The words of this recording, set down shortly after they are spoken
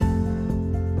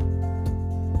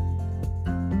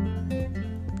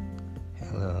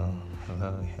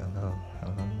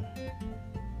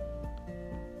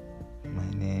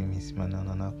is Emmanuel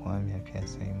Nana Kwame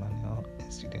Apiasa Emmanuel,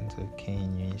 a student of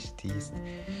Kane University,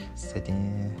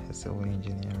 studying civil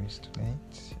engineering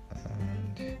student,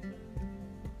 and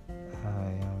I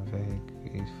am very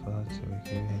grateful to be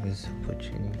given this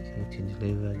opportunity to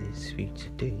deliver this speech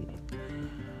today.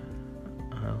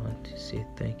 I want to say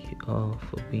thank you all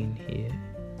for being here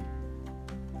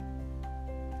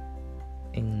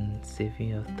and saving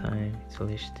your time to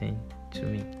listen to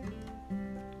me.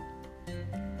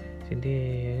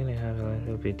 Today we're going to have a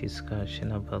little bit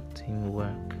discussion about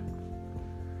teamwork.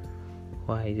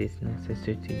 Why it is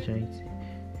necessary to join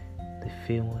the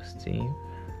famous team.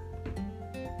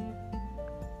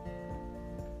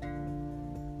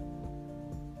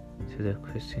 So the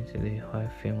question today, why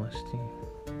famous team?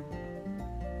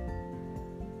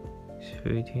 So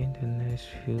within the next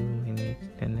few minutes,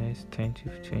 the next 10 to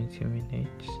 20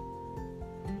 minutes,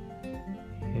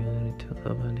 we're going to talk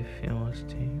about the famous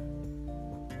team.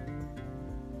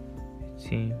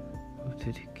 A team of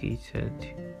dedicated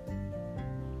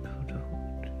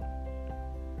brotherhood.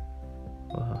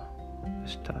 Wow,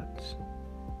 let's start.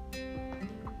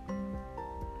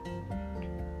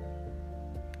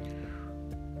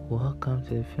 Welcome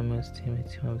to the famous team, a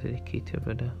team of dedicated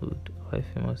brotherhood. Why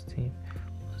famous team?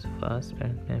 Most of our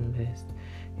aspirant members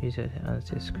usually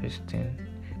answer this question.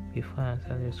 Before I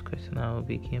answer this question, I will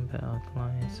begin by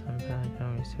outlining some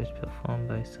background research performed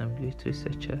by some great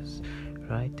researchers,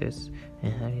 writers,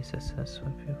 and highly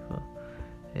successful people.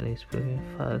 It is proven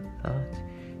fact that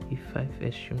if 5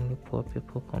 extremely poor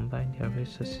people combine their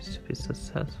resources to be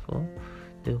successful,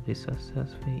 they will be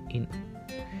successful in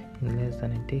less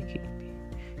than a decade.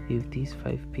 If these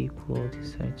 5 people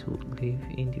decide to live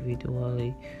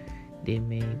individually, they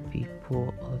may be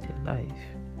poor all their life.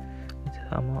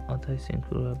 Among others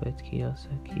include Robert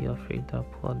Kiyosaki of Rich Dad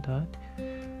Poor Dad,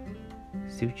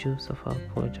 Steve Jobs of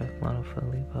Apple, Jack Ma of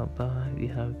Alibaba, we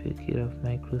have Bill Gates of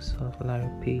Microsoft, Larry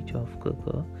Page of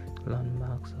Google, Elon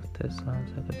Musk of Tesla, and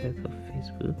Zuckerberg of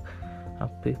Facebook,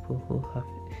 are people who have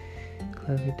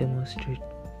clearly demonstrated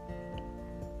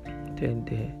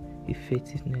the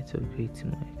effectiveness of great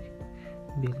teamwork.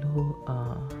 Below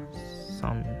are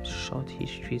some short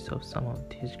histories of some of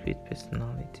these great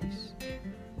personalities.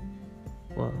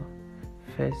 Well,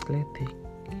 first let's take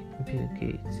Bill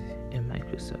Gates and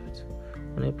Microsoft.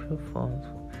 On April 4th,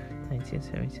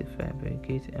 1975, Bill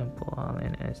Gates and Paul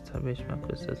Allen established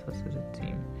Microsoft as a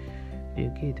team.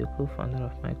 Bill Gates, the co-founder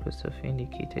of Microsoft,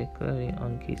 indicated clearly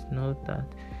on Gates' note that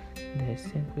there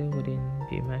simply wouldn't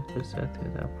be Microsoft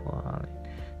without Paul Allen.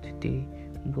 Today,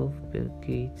 both Bill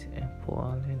Gates and Paul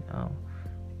Allen are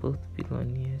both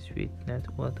billionaires with net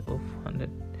worth of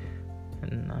 $109.9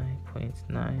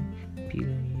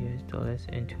 billion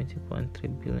and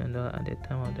 $20.3 billion at the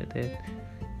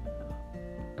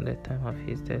time of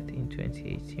his death in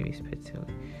 2018,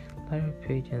 respectively. Larry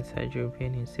Page and Sergey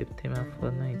Brin in September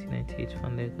 4, 1998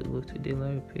 founded Google. Today,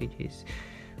 Larry Page is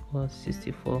worth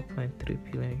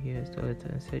 $64.3 billion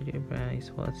and Sergey Brin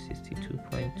is worth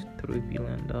 $62.3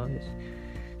 billion.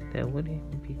 There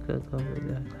wouldn't be Google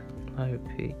without Larry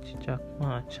Page. Jack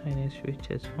Ma, China's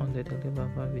richest, founded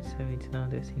Alibaba with 17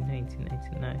 others in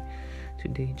 1999.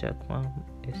 Today, Jack Ma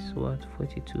is worth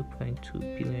 $42.2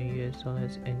 billion,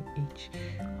 and each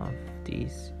of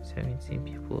these 17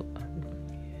 people are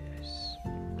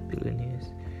billionaires.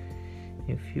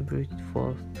 In February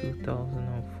 4,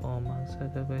 2004, Mark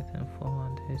Zuckerberg and 4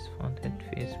 others founded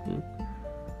Facebook.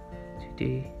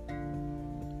 Today,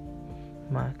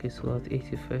 Mark is worth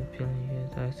 $85 billion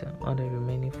and other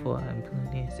remaining 4 are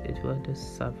billionaires. Eduardo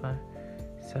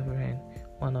Saverin,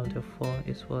 one of the 4,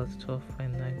 is worth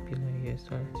 $12.9 billion.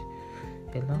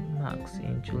 Elon Musk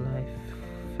in July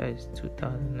 1st,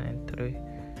 2003,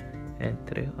 and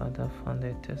 3 others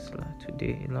founded Tesla.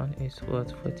 Today, Elon is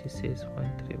worth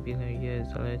 $46.3 billion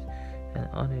and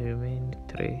other remaining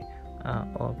 3 are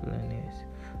all billionaires.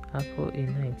 Apple in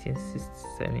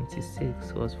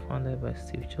 1976 was founded by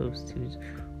Steve Jobs, Steve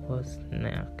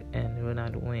Wozniak, and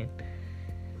Ronald Wayne.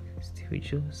 Steve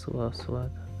Jobs was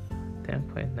worth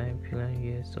 $10.9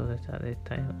 billion at the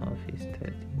time of his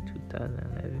death in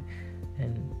 2011,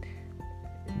 and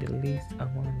the least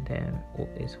among them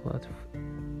is worth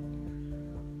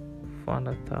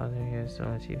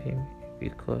 $400,000 even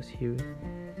because he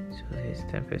sold his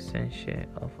 10% share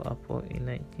of Apple in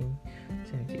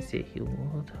 1976. He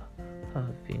would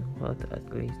have been worth at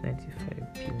least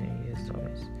 $95 billion.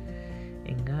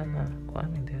 In Ghana,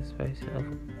 Kwame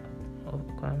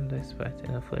Despite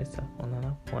and for example,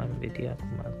 Nana Kwame Bediako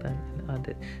Magdan and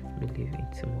others believe in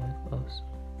teamwork also.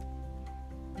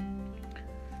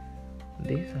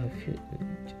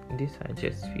 These are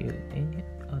just few. Any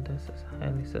others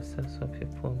highly successful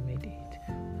people made it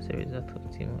as a result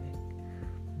of teamwork.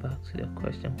 Back to the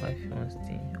question, why famous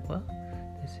team? Well,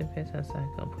 the simplest answer I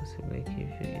can possibly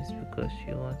give you is because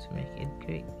you want to make it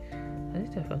great. Has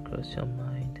it ever crossed your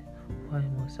mind why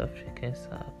most Africans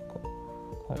are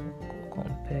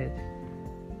compared?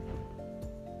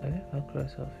 Have you ever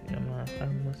crossed your mind why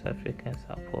most Africans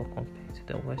are poor compared to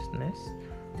the Westerners?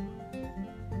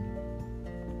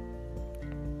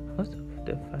 Most of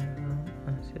the final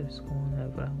answers come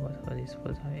whenever what all this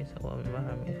photo is about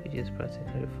environment, which is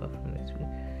practically far from the truth.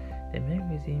 The main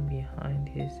reason behind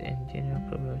these engineering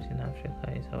problems in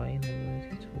Africa is our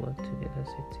inability to work together as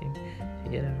a team to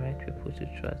get the right people to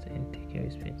trust and taking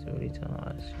responsibility on our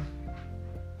action.